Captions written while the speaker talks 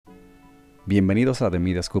Bienvenidos a The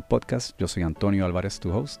Media Scoop Podcast, yo soy Antonio Álvarez,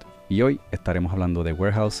 tu host, y hoy estaremos hablando de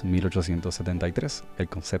Warehouse 1873, el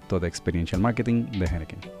concepto de Experiential Marketing de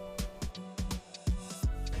Heineken.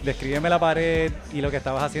 Descríbeme la pared y lo que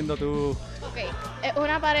estabas haciendo tú. Ok, es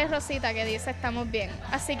una pared rosita que dice estamos bien,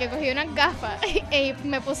 así que cogí unas gafas y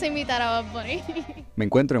me puse a imitar a Bad Bunny. Me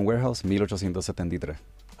encuentro en Warehouse 1873,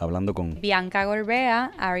 hablando con Bianca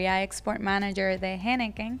Gorbea, Area Export Manager de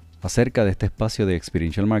Heineken, acerca de este espacio de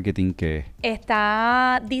Experiential Marketing que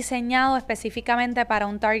está diseñado específicamente para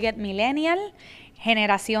un target millennial,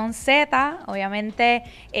 generación Z, obviamente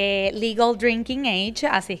legal drinking age,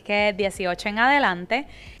 así es que 18 en adelante.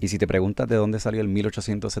 Y si te preguntas de dónde salió el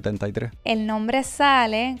 1873, El nombre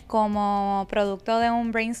sale como producto de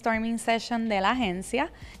un brainstorming session de la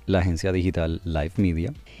agencia. La agencia digital Live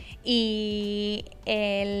Media. Y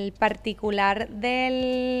el particular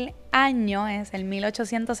del año es el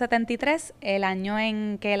 1873, el año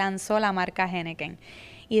en que lanzó la marca Heineken.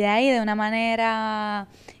 Y de ahí, de una manera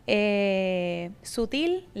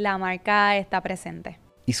sutil, la marca está presente.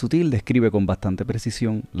 Y Sutil describe con bastante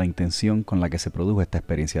precisión la intención con la que se produjo esta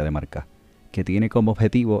experiencia de marca, que tiene como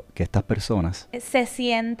objetivo que estas personas se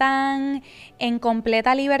sientan en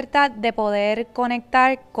completa libertad de poder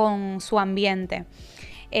conectar con su ambiente.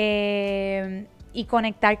 Y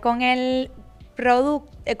conectar con el producto,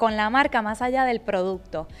 con la marca más allá del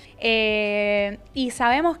producto. Y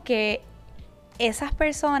sabemos que esas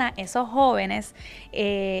personas, esos jóvenes,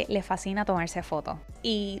 les fascina tomarse fotos.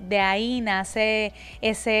 Y de ahí nace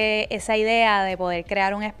esa idea de poder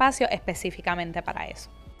crear un espacio específicamente para eso.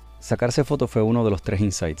 Sacarse fotos fue uno de los 3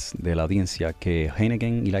 insights de la audiencia que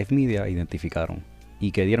Heineken y Live Media identificaron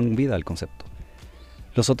y que dieron vida al concepto.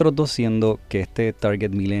 Los otros 2 siendo que este target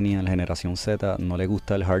millennial generación Z no le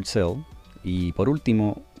gusta el hard sell y por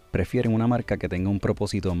último prefieren una marca que tenga un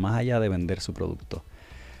propósito más allá de vender su producto.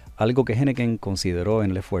 Algo que Heineken consideró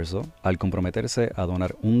en el esfuerzo al comprometerse a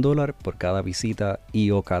donar $1 por cada visita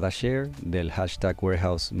y o cada share del hashtag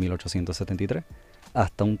Warehouse 1873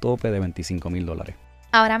 hasta un tope de $25,000.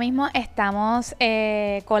 Ahora mismo estamos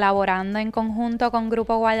colaborando en conjunto con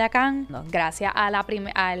Grupo Guayacán. Gracias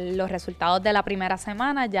a los resultados de la primera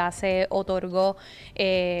semana ya se otorgó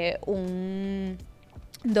un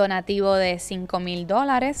donativo de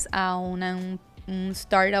 $5,000 a un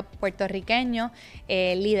startup puertorriqueño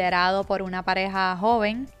liderado por una pareja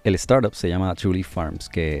joven. El startup se llama Truly Farms,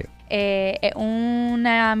 que es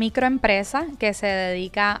una microempresa que se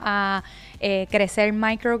dedica a crecer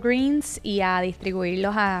microgreens y a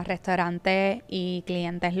distribuirlos a restaurantes y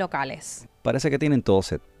clientes locales. parece que tienen todo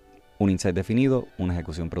set. Un insight definido, una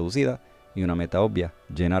ejecución producida y una meta obvia,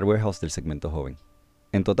 llenar warehouse del segmento joven.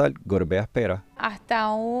 En total, Gorbea espera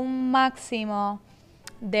Hasta un máximo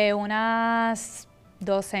de unas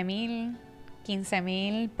 12,000,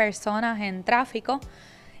 15,000 personas en tráfico.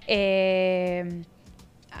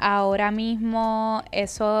 Ahora mismo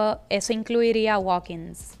eso incluiría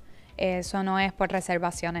walk-ins. Eso no es por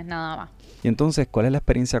reservaciones nada más. Y entonces, ¿cuál es la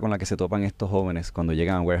experiencia con la que se topan estos jóvenes cuando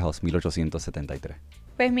llegan a Warehouse 1873?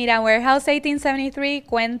 Pues mira, Warehouse 1873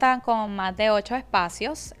 cuenta con más de 8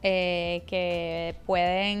 espacios que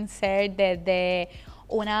pueden ser desde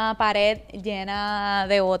una pared llena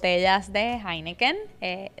de botellas de Heineken,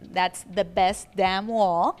 that's the best damn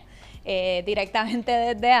wall, directamente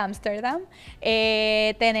desde Ámsterdam.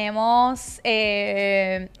 Tenemos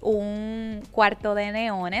un cuarto de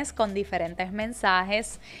neones con diferentes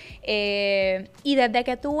mensajes y desde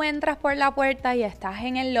que tú entras por la puerta y estás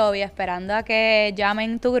en el lobby esperando a que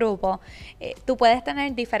llamen tu grupo, tú puedes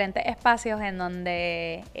tener diferentes espacios en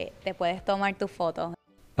donde te puedes tomar tus fotos.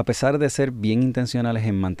 A pesar de ser bien intencionales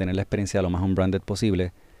en mantener la experiencia lo más unbranded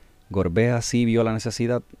posible, Gorbea sí vio la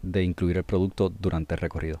necesidad de incluir el producto durante el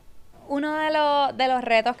recorrido. Uno de los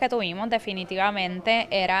retos que tuvimos definitivamente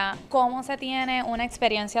era cómo se tiene una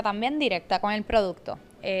experiencia también directa con el producto.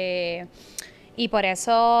 Y por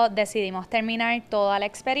eso decidimos terminar toda la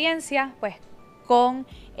experiencia pues con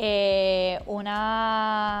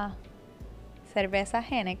una cerveza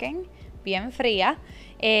Heineken bien fría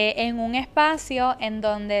en un espacio en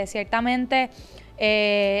donde ciertamente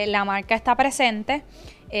la marca está presente.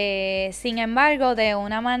 Sin embargo, de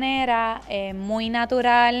una manera muy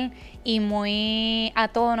natural y muy a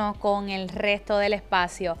tono con el resto del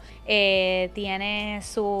espacio. Tiene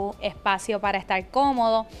su espacio para estar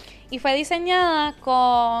cómodo y fue diseñada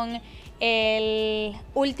con el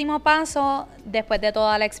último paso después de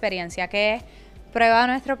toda la experiencia, que es prueba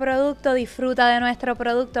nuestro producto, disfruta de nuestro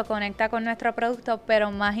producto, conecta con nuestro producto,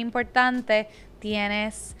 pero más importante,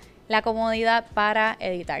 tienes la comodidad para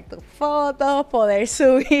editar tus fotos, poder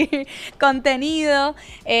subir contenido,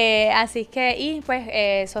 así que, y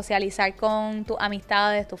pues socializar con tus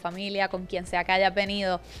amistades, tu familia, con quien sea que hayas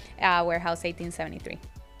venido a Warehouse 1873.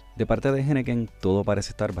 De parte de Heineken, todo parece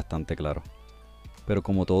estar bastante claro. Pero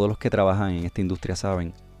como todos los que trabajan en esta industria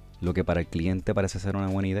saben, lo que para el cliente parece ser una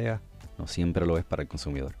buena idea, no siempre lo es para el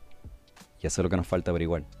consumidor. Y eso es lo que nos falta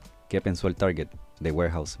averiguar. ¿Qué pensó el target de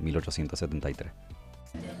Warehouse 1873?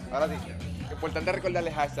 Ahora sí, importante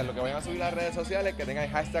recordarles hashtag, lo que vayan a subir a las redes sociales, que tengan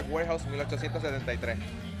el hashtag Warehouse 1873.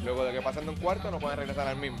 Luego de que pasen de un cuarto no pueden regresar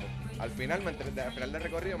al mismo. Al final del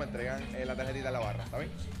recorrido me entregan la tarjetita de la barra, ¿está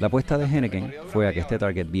bien? La apuesta de Heineken fue a que este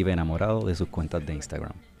target vive enamorado de sus cuentas de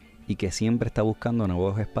Instagram y que siempre está buscando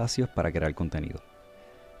nuevos espacios para crear contenido.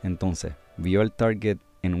 Entonces, ¿vio el target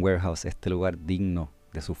en Warehouse este lugar digno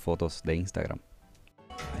de sus fotos de Instagram?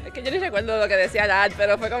 Es que yo ni recuerdo lo que decía Nat,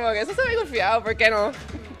 pero fue como que eso se me confiado, ¿por qué no?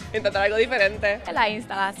 Intentar algo diferente. Las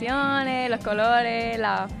instalaciones, los colores,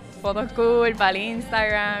 las fotos cool para el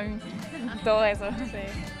Instagram, todo eso. Sí.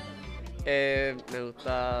 Me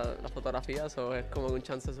gusta la fotografía, eso es como un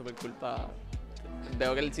chance súper cool para...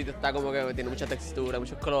 Veo que el sitio está como que tiene mucha textura,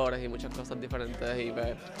 muchos colores y muchas cosas diferentes y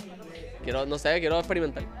pues, quiero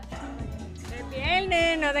experimentar. El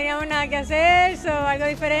viernes no teníamos nada que hacer, algo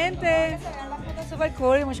diferente. Súper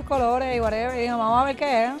cool y muchos colores y whatever. Y vamos a ver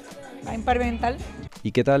qué es. Va a experimentar.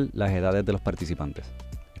 ¿Y qué tal las edades de los participantes?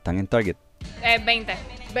 ¿Están en target? 20.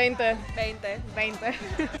 20.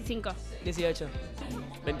 5. 18.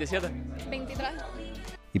 27. 23.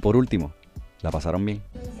 Y por último, ¿la pasaron bien?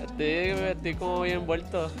 Estoy como bien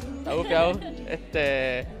envuelto, está bufiado.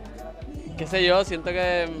 Qué sé yo, siento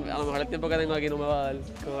que a lo mejor el tiempo que tengo aquí no me va a dar,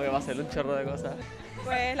 como que va a ser un chorro de cosas.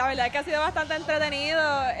 Pues la verdad es que ha sido bastante entretenido,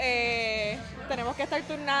 tenemos que estar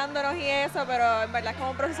turnándonos y eso, pero en verdad es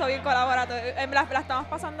como un proceso bien colaborativo, la estamos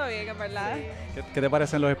pasando bien, en verdad. ¿Qué te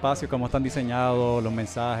parecen los espacios, cómo están diseñados, los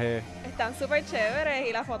mensajes? Están súper chéveres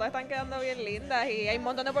y las fotos están quedando bien lindas y hay un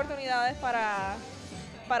montón de oportunidades para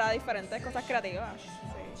diferentes cosas creativas.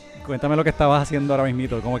 Cuéntame lo que estabas haciendo ahora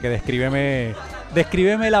mismito, como que descríbeme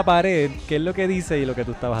la pared, qué es lo que dice y lo que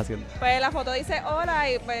tú estabas haciendo. Pues la foto dice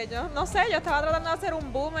hola y pues yo no sé, yo estaba tratando de hacer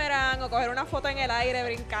un boomerang o coger una foto en el aire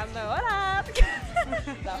brincando, hola.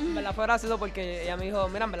 La fue gracioso porque ella me dijo,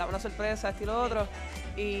 mira, en verdad una sorpresa, esto y lo otro.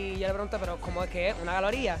 Y yo le pregunté, pero ¿cómo es que es? ¿Una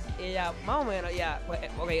galería? Y ella, más o menos, ya, pues,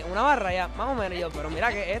 ok, una barra, ya, más o menos. Y yo, pero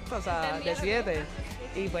mira que esto, o sea, de 7.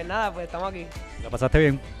 Y pues nada, pues estamos aquí. ¿La pasaste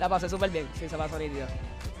bien? La pasé súper bien, sí, se pasó nítido.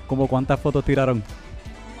 ¿Cómo cuántas fotos tiraron?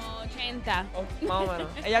 Como 80. Más o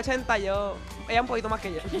menos. Ella 80, ella un poquito más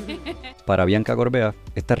que yo. Para Bianca Corbea,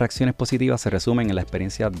 estas reacciones positivas se resumen en la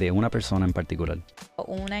experiencia de una persona en particular.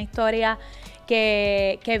 Una historia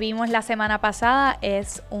que vimos la semana pasada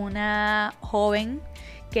es una joven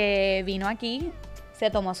que vino aquí, se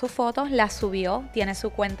tomó sus fotos, las subió, tiene su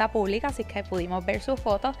cuenta pública, así que pudimos ver sus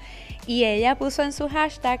fotos, y ella puso en su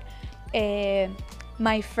hashtag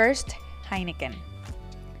My First Heineken.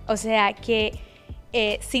 O sea que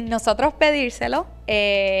sin nosotros pedírselo,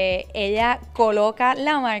 ella coloca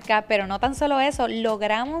la marca, pero no tan solo eso,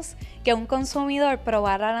 logramos que un consumidor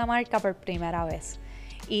probara la marca por primera vez.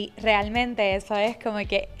 Y realmente eso es como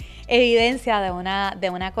que evidencia de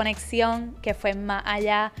una conexión que fue más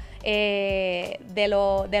allá de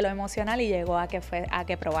lo emocional y llegó a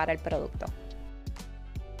que probara el producto.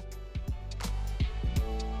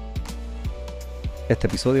 Este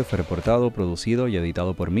episodio fue reportado, producido y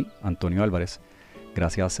editado por mí, Antonio Álvarez.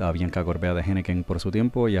 Gracias a Bianca Corbea de Heineken por su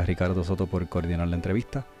tiempo y a Ricardo Soto por coordinar la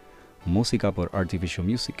entrevista. Música por Artificial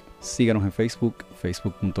Music. Síganos en Facebook,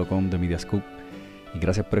 facebook.com/themediascoop. Y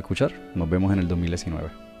gracias por escuchar. Nos vemos en el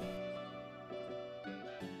 2019.